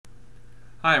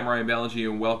Hi, I'm Ryan Ballengee,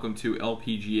 and welcome to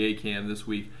LPGA Cam this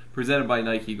week, presented by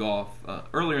Nike Golf.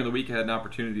 Earlier in the week, I had an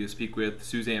opportunity to speak with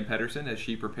Suzann Pettersen as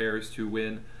she prepares to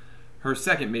win her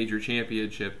second major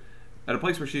championship at a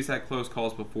place where she's had close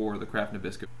calls before, the Kraft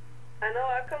Nabisco. I know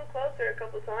I've come closer a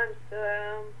couple times.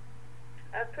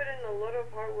 I've put in a lot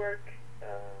of hard work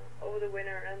over the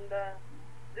winter, and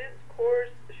this course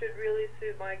should really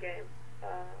suit my game.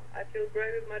 I feel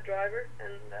great with my driver,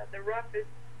 and the rough is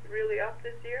really up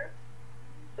this year.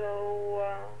 So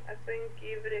I think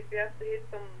even if you have to hit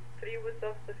some 3-woods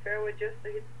off the fairway just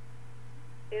to hit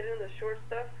in the short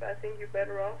stuff, I think you're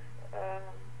better off.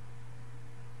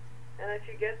 And if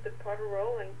you get the putter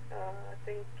rolling, I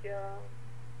think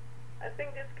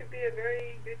this could be a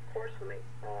very good course for me.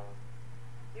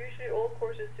 Usually all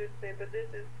courses suit me, but this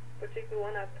is a particular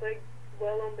one I've played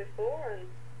well on before, and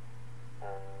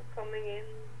coming in,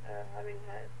 having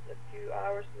had a few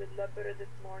hours with a lot better this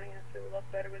morning, I feel a lot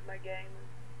better with my game.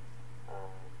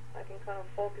 I can kind of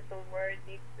focus on where it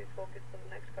needs to be focused for the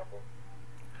next couple.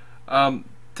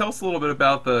 Tell us a little bit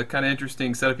about the kind of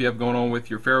interesting setup you have going on with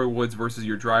your fairway woods versus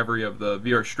your driver. You have the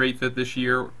VR Straight Fit this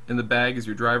year in the bag as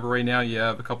your driver right now. You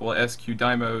have a couple of SQ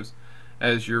Dymos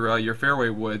as your fairway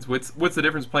woods. What's the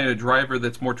difference playing a driver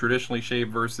that's more traditionally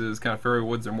shaped versus kind of fairway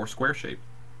woods that are more square shaped?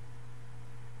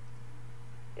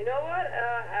 You know what?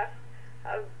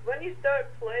 When you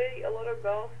start playing a lot of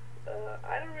golf,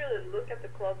 I don't really look at the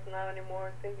clubs now anymore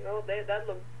and think, oh, that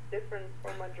looks different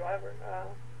from my driver. I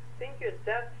think you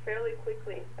adapt fairly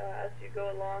quickly as you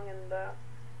go along, and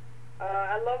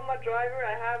I love my driver.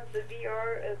 I have the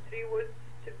VR 3-woods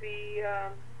to be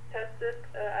tested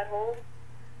at home.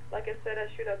 Like I said, I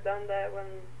should have done that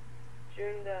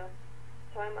during the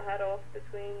time I had off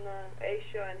between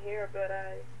Asia and here, but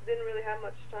I didn't really have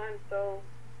much time, so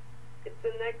it's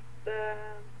the next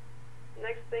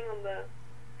thing on the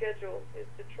schedule is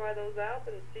to try those out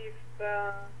and see if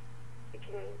it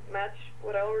can match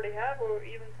what I already have or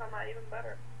even come out even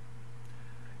better.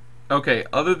 Okay,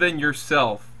 other than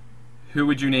yourself, who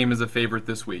would you name as a favorite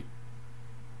this week?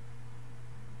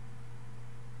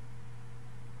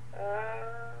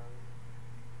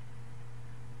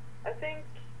 I think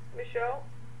Michelle.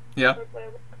 Yeah.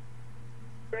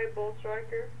 Great ball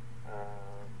striker.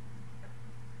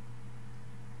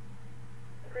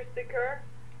 Christy Kerr.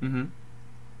 Mm-hmm.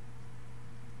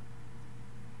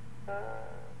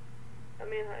 I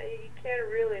mean, you can't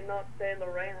really not say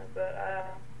Lorena, but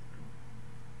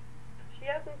she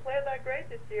hasn't played that great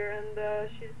this year, and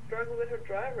she's struggled with her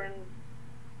driver. And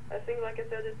I think, like I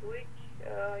said this week,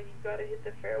 you got to hit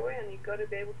the fairway, and you got to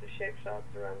be able to shape shots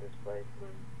around this place.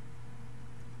 And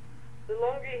the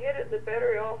longer you hit it, the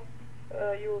better off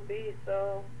you will be.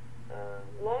 So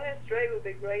long and straight would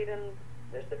be great, and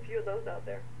there's a few of those out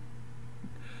there.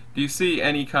 Do you see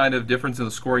any kind of difference in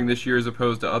the scoring this year as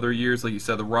opposed to other years? Like you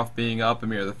said, the rough being up. I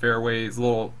mean, are the fairways a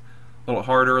little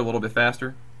harder, a little bit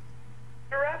faster?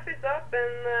 The rough is up,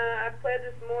 and I played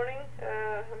this morning.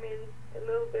 I mean, a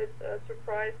little bit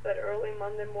surprised that early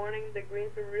Monday morning the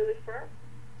greens were really firm.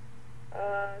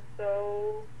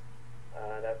 So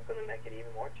that's going to make it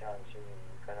even more challenging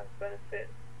and kind of benefit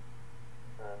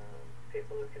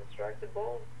people who can strike the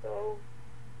ball. So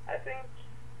I think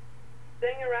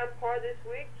staying around par this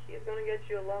week is going to get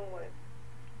you a long way.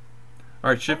 All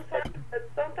right, Chip.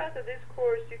 Sometimes at this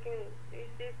course you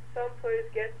see some players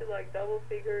get to like double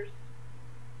figures,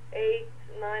 8,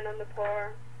 9 on the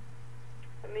par.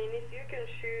 I mean, if you can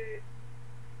shoot,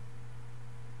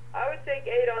 I would take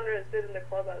 8 under and sit in the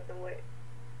clubhouse and wait.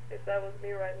 If that was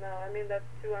me right now, I mean that's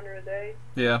 200 a day.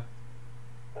 Yeah.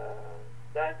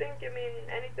 So I think, I mean,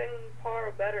 anything par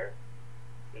or better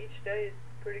each day is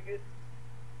pretty good.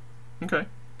 Okay.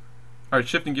 All right,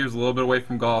 shifting gears a little bit away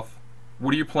from golf.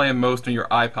 What are you playing most on your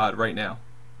iPod right now?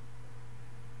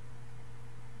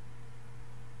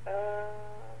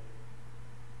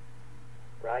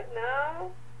 Right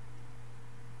now,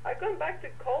 I've gone back to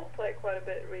Coldplay quite a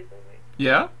bit recently.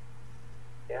 Yeah?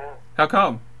 Yeah. How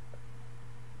come?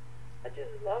 I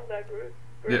just love that group.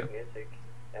 Great music.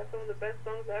 They have some of the best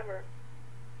songs ever.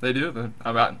 They do.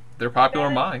 They're popular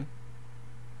in mine.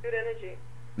 Good energy.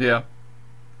 Yeah.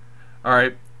 All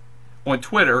right. On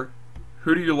Twitter,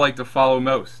 who do you like to follow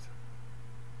most?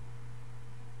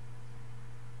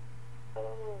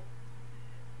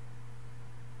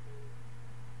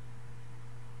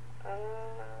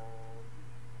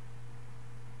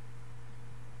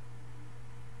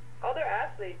 Other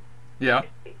athletes. Yeah.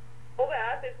 All the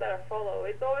athletes that I follow.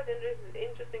 It's always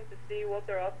interesting to see what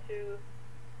they're up to,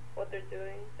 what they're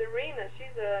doing. Serena,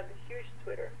 she's a huge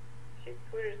Twitter. She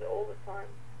twitters all the time.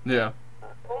 Yeah.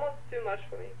 Almost too much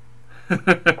for me.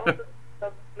 Also,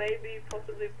 maybe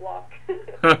possibly block.